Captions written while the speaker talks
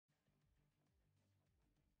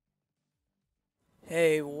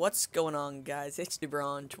Hey, what's going on, guys? It's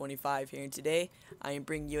Debron 25 here, and today I am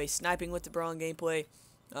bringing you a Sniping with Debron gameplay.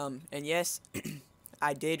 And yes,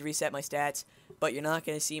 I did reset my stats, but you're not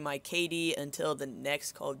going to see my KD until the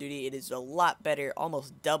next Call of Duty. It is a lot better,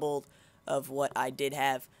 almost doubled of what I did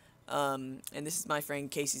have. And this is my friend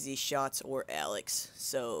KCZ Shots or Alex.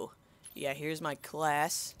 So, yeah, here's my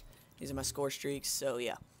class. These are my score streaks. So,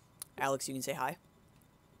 yeah. Alex, you can say hi.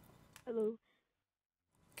 Hello.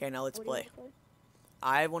 Okay, now let's play.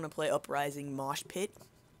 I want to play Uprising Mosh Pit,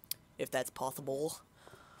 if that's possible.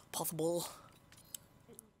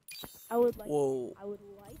 I would like. Whoa. I would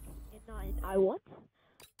like, and not an I want.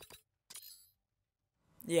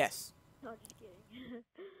 Yes. No, just kidding.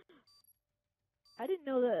 I didn't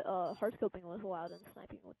know that hardscoping was allowed in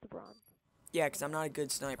Sniping with Debron. Yeah, because I'm not a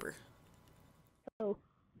good sniper. Oh.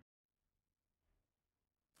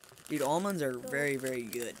 Dude, almonds are very, very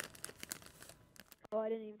good. Oh, I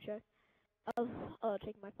didn't even check. I was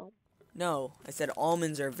checking my phone. No, I said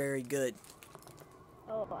almonds are very good.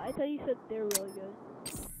 Oh, I thought you said they're really good.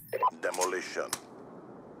 Demolition.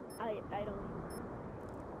 I don't.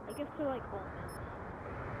 I guess they're like almonds.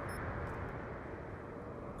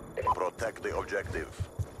 Protect the objective.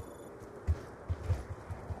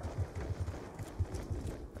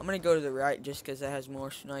 I'm gonna go to the right just because that has more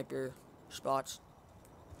sniper spots.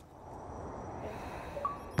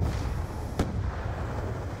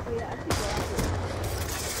 Oh yeah, I see that.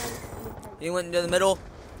 He went into the middle.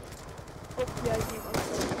 Oh yeah, I see him.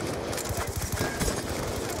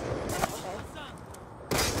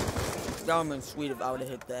 That would have been sweet if I would have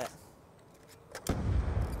hit that.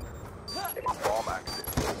 Bomb active.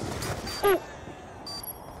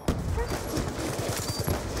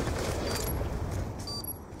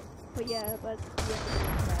 But yeah, but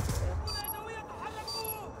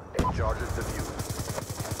Charges defused.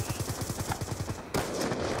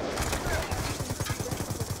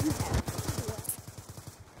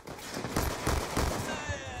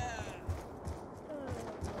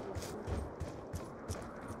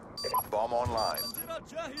 Bomb online.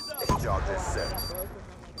 Charges set.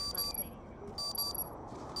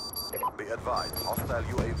 Be advised, hostile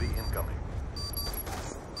UAV incoming.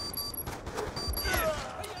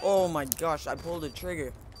 Oh my gosh, I pulled the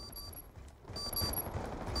trigger.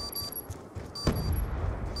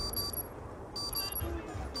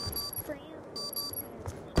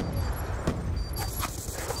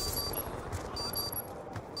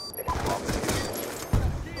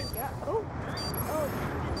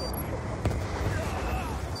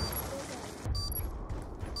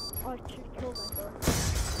 I should kill myself.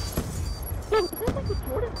 Oh, is that Michael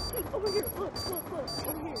Jordan? Dude, over here, look,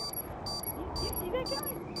 over here. You see that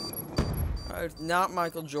guy? It's not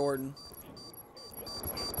Michael Jordan.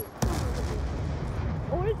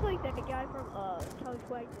 Or it's like that guy from, Charlie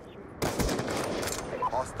Swag District.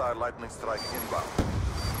 Hostile lightning strike inbound.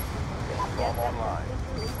 Bomb online.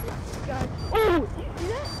 Guy. Oh, do you see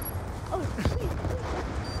that? Oh, sweet.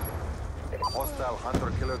 Hostile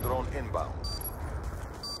hunter-killer drone inbound.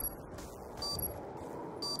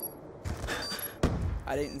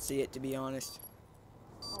 I didn't see it, to be honest.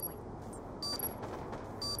 Oh my.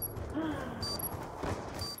 I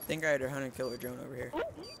think I had a 100-killer drone over here. Oh,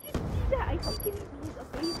 did you just see that? I keep giving these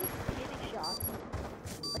amazing standing shots.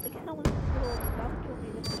 Like someone's about to kill me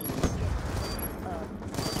with this.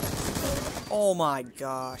 Oh my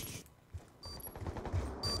gosh.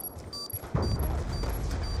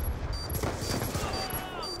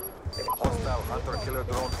 Hostile hunter-killer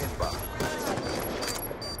drone inbound.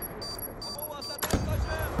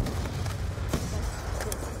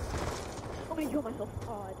 I'm gonna kill myself.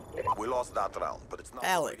 Oh, We lost that round, but it's not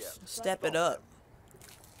Alex, step it up.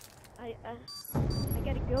 I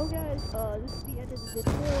gotta go, guys. This is the end of the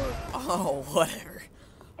video. Oh, whatever.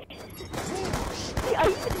 See, I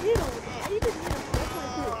even hit him. That's what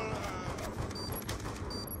I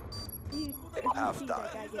did. Dude, you see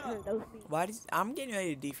that guy get hurt. That was me. Why does I'm getting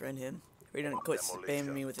ready to defriend him. We didn't quit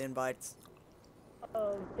spamming me with invites.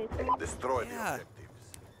 Basically. Destroy the Yeah. objectives.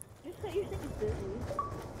 You're saying it's busy.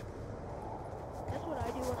 That's what I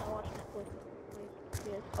do when I watch Netflix. Like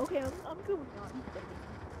this. Okay, I'm good with not spending.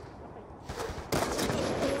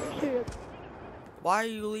 Shit. Why are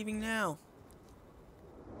you leaving now?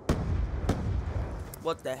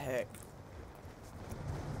 What the heck?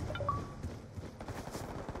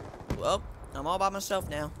 Well, I'm all by myself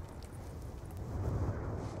now.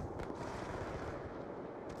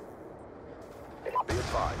 Be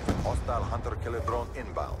advised, hostile hunter-killer drone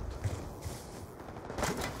inbound.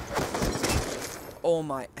 Oh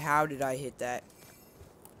my, how did I hit that?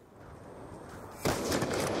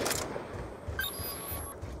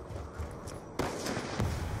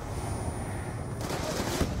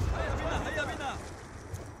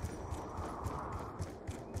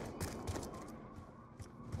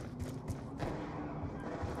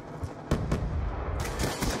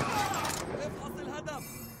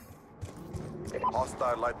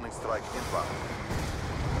 Hostile lightning strike inbound.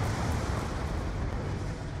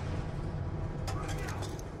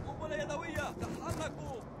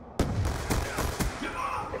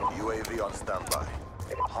 UAV on standby.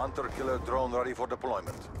 Hunter-killer drone ready for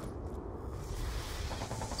deployment.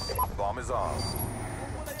 Bomb is armed.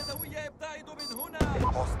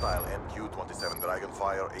 Hostile MQ-27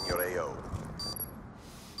 Dragonfire in your AO.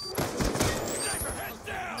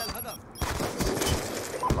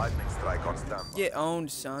 Lightning strike on standby. Get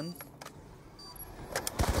owned, son.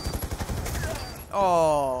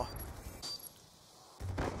 Oh.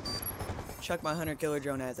 Chuck my hunter killer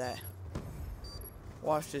drone at that.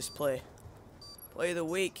 Watch this play. Play of the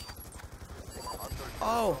week.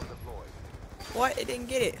 Oh. What? It didn't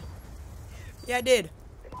get it. Yeah, I did.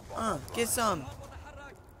 Get some.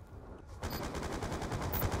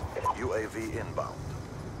 UAV inbound.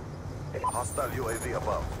 Hostile UAV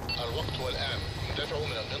above. الوقت والآن ندافع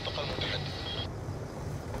من المنطقة المتحدثة.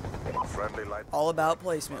 Friendly light. All about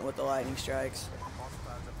placement with the lightning strikes.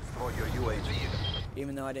 Destroy your UAV.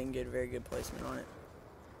 Even though I didn't get very good placement on it.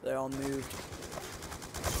 They all moved.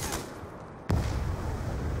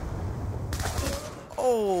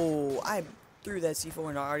 Oh, I threw that C4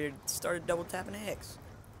 and I already started double tapping X.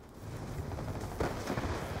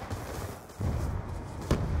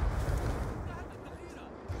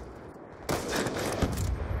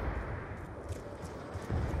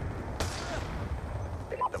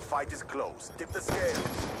 The fight is close. Tip the scale.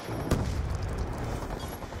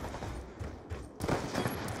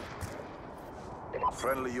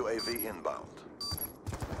 Friendly UAV inbound.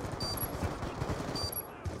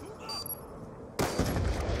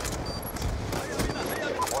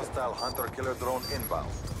 Hostile hunter-killer drone inbound.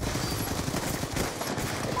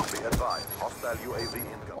 Be advised, hostile UAV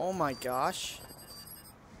incoming. Oh my gosh.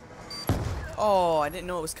 Oh, I didn't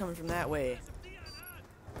know it was coming from that way.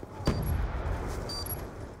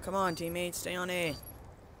 Come on, teammates, stay on A.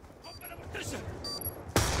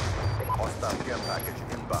 Hostile care package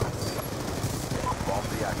inbound. Bomb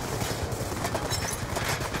deactivated.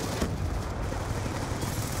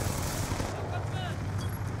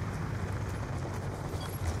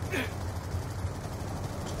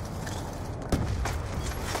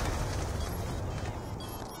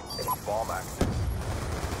 Bomb active.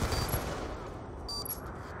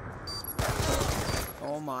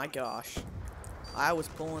 Oh my gosh. I was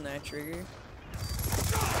pulling that trigger.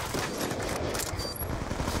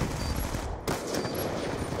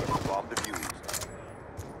 Bomb defused.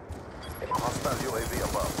 Hostile UAV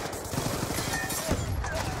above.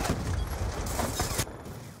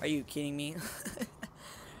 Are you kidding me?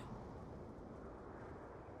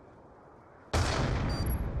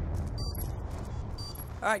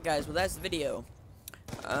 Alright guys, well that's the video.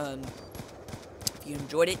 If you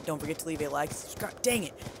enjoyed it, don't forget to leave a like, subscribe. Dang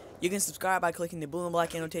it! You can subscribe by clicking the blue and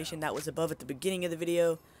black annotation that was above at the beginning of the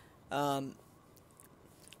video. So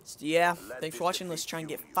yeah, thanks for watching. Let's try and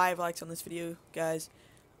get 5 likes on this video, guys.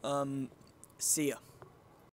 See ya.